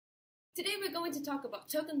Today we're going to talk about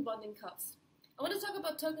token bonding curves. I want to talk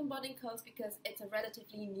about token bonding curves because it's a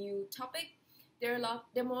relatively new topic. There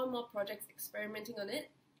are more and more projects experimenting on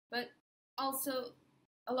it, but also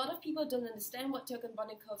a lot of people don't understand what token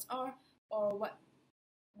bonding curves are or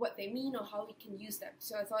what they mean or how we can use them.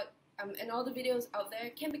 So I thought, and all the videos out there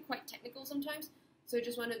can be quite technical sometimes. So I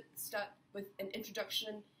just want to start with an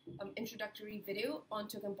introductory video on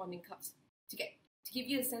token bonding curves to give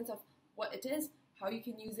you a sense of what it is, how you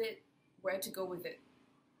can use it, where to go with it.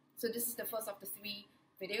 So this is the first of the 3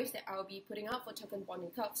 videos that I'll be putting out for token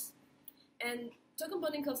bonding curves. And token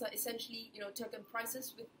bonding curves are essentially, token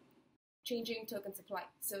prices with changing token supply.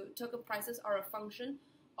 So token prices are a function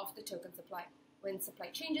of the token supply. When supply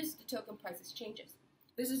changes, the token prices changes.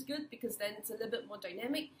 This is good because then it's a little bit more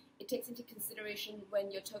dynamic. It takes into consideration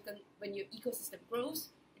when your ecosystem grows,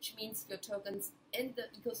 which means your tokens in the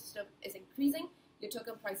ecosystem is increasing, your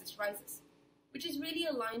token prices rises, which is really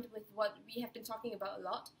aligned with what we have been talking about a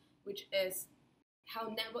lot, which is how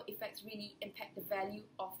network effects really impact the value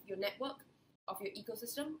of your network, of your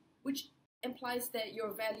ecosystem, which implies that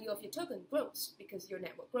your value of your token grows because your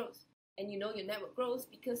network grows. And your network grows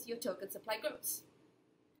because your token supply grows.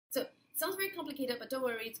 So it sounds very complicated, but don't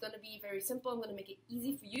worry, it's going to be very simple. I'm going to make it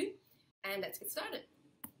easy for you. And let's get started.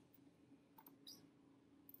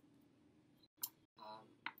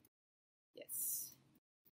 Yes.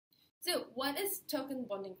 So what is token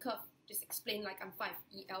bonding curve? Just explain like I'm 5,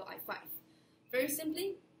 ELI5. Very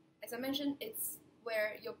simply, as I mentioned, it's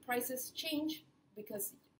where your prices change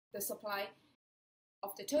because the supply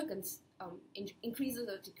of the tokens increases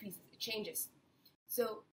or decreases, it changes.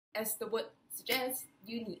 So as the word suggests,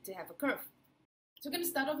 you need to have a curve. So we're going to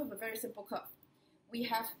start off with a very simple curve. We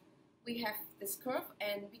have this curve,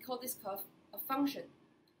 and we call this curve a function.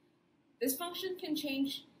 This function can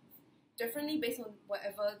change differently based on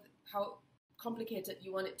how complicated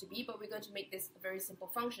you want it to be, but we're going to make this a very simple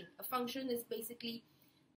function. A function is basically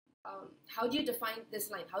how do you define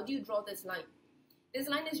this line? How do you draw this line? This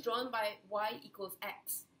line is drawn by y equals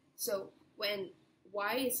x. So when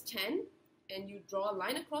y is 10 and you draw a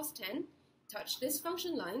line across 10, touch this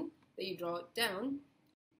function line, then you draw it down,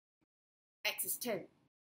 x is 10.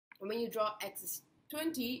 And when you draw x is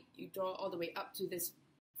 20, you draw all the way up to this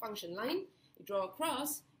function line, you draw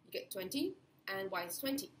across, you get 20, and y is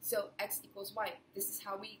 20. So x equals y. This is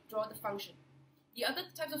how we draw the function. The other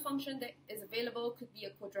types of function that is available could be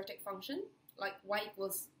a quadratic function, like y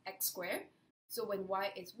equals x squared. So when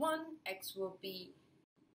y is 1, x will be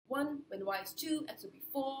 1. When y is 2, x will be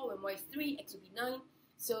 4. When y is 3, x will be 9.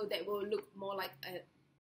 So that will look more like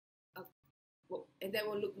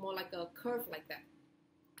a curve like that,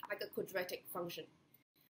 like a quadratic function.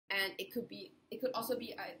 And it could also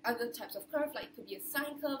be other types of curve, like it could be a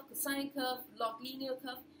sine curve, cosine curve, log linear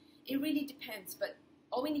curve. It really depends, but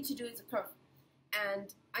all we need to do is a curve.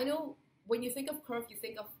 And I know when you think of curve, you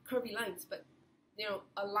think of curvy lines, but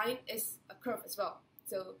a line is a curve as well.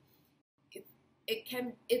 So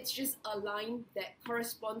it's just a line that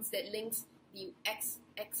links the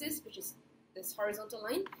x-axis, which is this horizontal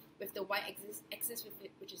line, with the y-axis,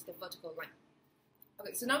 which is the vertical line.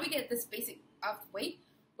 Okay, so now we get this basic out of the way.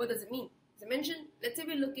 What does it mean? As I mentioned, let's say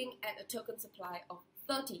we're looking at a token supply of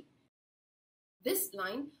 30. This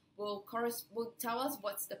line will tell us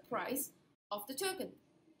what's the price of the token.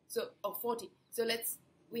 So, 40. So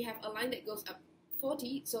we have a line that goes up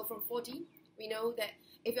 40. So from 40, we know that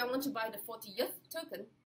if I want to buy the 40th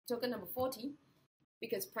token number 40,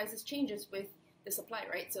 because prices changes with the supply,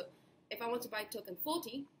 right? So if I want to buy token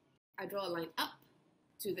 40, I draw a line up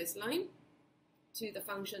to this line, to the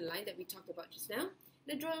function line that we talked about just now,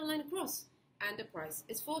 and I draw a line across, and the price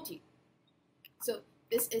is 40. So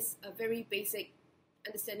this is a very basic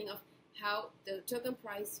understanding of how the token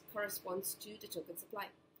price corresponds to the token supply.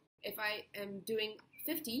 If I am doing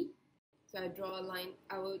 50, so I will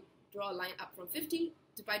draw a line up from 50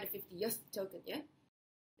 to buy the 50th token, yeah?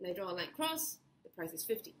 And I draw a line across, the price is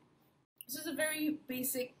 50. This is a very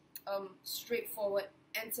basic, straightforward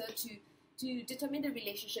answer to determine the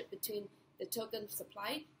relationship between the token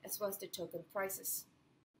supply as well as the token prices.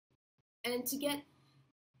 And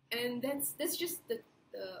that's just the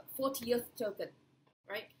 40th token,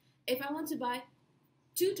 right? If I want to buy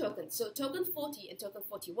 2 tokens, so token 40 and token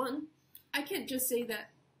 41, I can't just say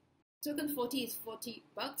that token 40 is $40,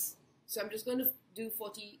 so I'm just going to do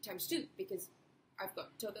 40 times 2 because I've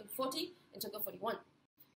got token 40 and token 41.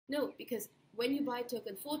 No, because when you buy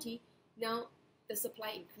token 40, now the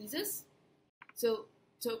supply increases, so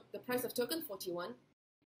the price of token 41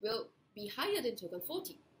 will be higher than token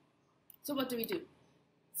 40. So what do we do?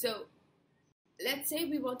 So let's say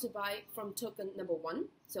we want to buy from token number 1.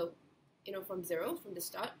 So from 0, from the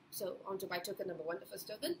start, so I want to buy token number 1, the first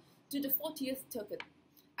token, to the 40th token.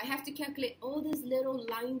 I have to calculate all these little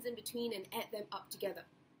lines in between and add them up together.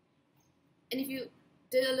 And if you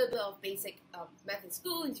did a little bit of basic math in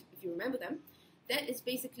school, if you remember them, that is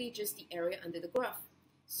basically just the area under the graph.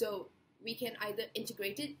 So we can either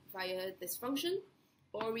integrate it via this function,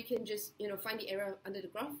 or we can just find the area under the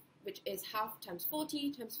graph, which is half times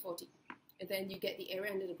 40 times 40. And then you get the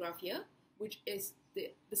area under the graph here, which is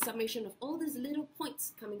the summation of all these little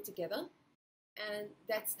points coming together. And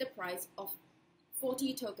that's the price of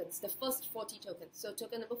 40 tokens, the first 40 tokens. So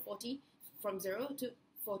token number 40 from 0 to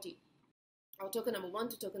 40. Or token number 1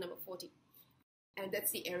 to token number 40. And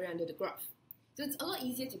that's the area under the graph. So it's a lot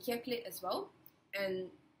easier to calculate as well. And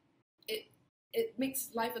it makes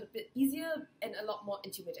life a bit easier and a lot more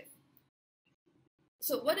intuitive.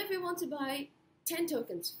 So what if we want to buy 10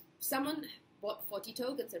 tokens? Someone bought 40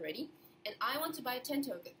 tokens already, and I want to buy 10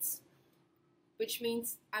 tokens, which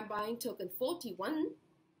means I'm buying token 41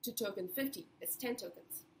 to token 50. It's 10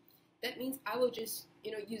 tokens. That means I will just,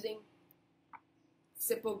 using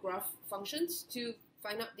simple graph functions to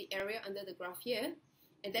find out the area under the graph here,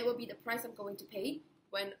 and that will be the price I'm going to pay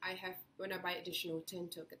when I buy additional 10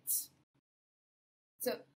 tokens.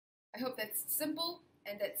 So I hope that's simple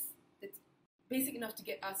and that's basic enough to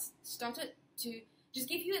get us started, to just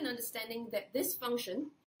give you an understanding that this function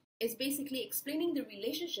is basically explaining the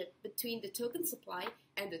relationship between the token supply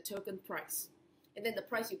and the token price. And then the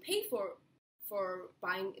price you pay for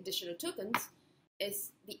buying additional tokens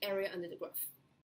is the area under the graph.